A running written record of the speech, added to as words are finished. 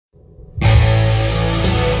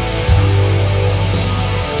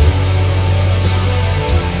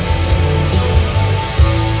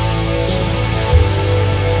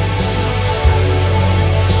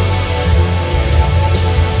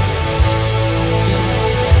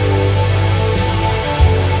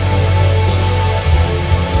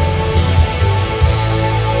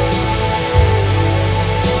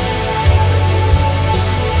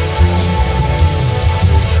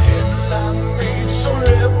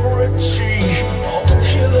society, all the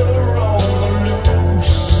killer on the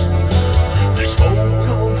loose. They spoke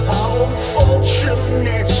of how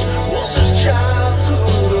unfortunate was his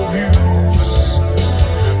childhood abuse.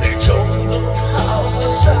 They told of how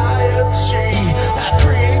society had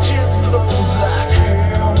created those like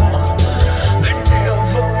him. They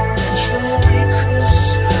never mention weakness,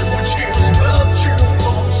 which gives birth to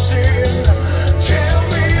more sin. Tell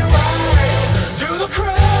me why do the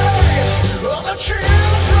cries of the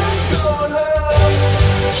children go loud?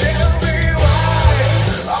 Tell me why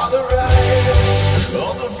are the rights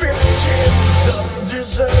of the victims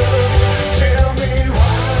undeserved? Tell me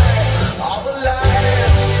why are the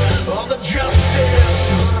lights of the justice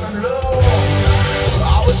running low?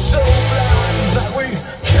 Are we so blind that we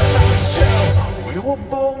cannot tell? We were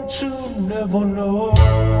born to never know.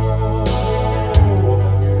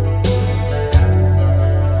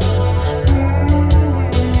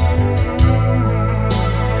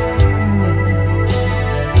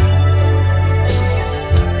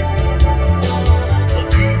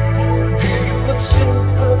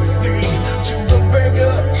 Sympathy to the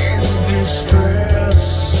beggar in distress.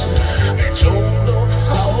 They told of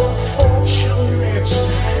how unfortunate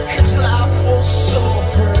his life was so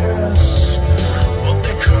oppressed, but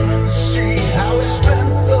they couldn't see how he spent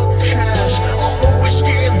the cash on the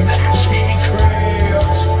whiskey that he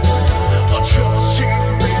craved. The choice he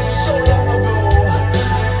made so long ago,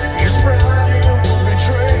 his pride he would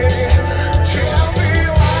betray. Tell me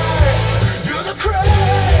why do the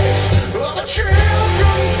cries of the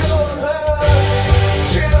children go loud?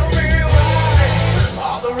 Tell me why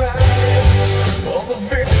are the rights of the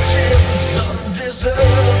victims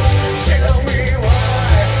undeserved? Tell me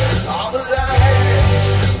why are the lights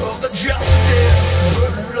of the justice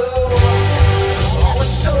burning low? Are we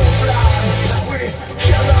so blind that we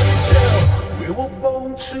cannot tell? We were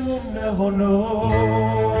born to never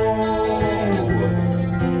know.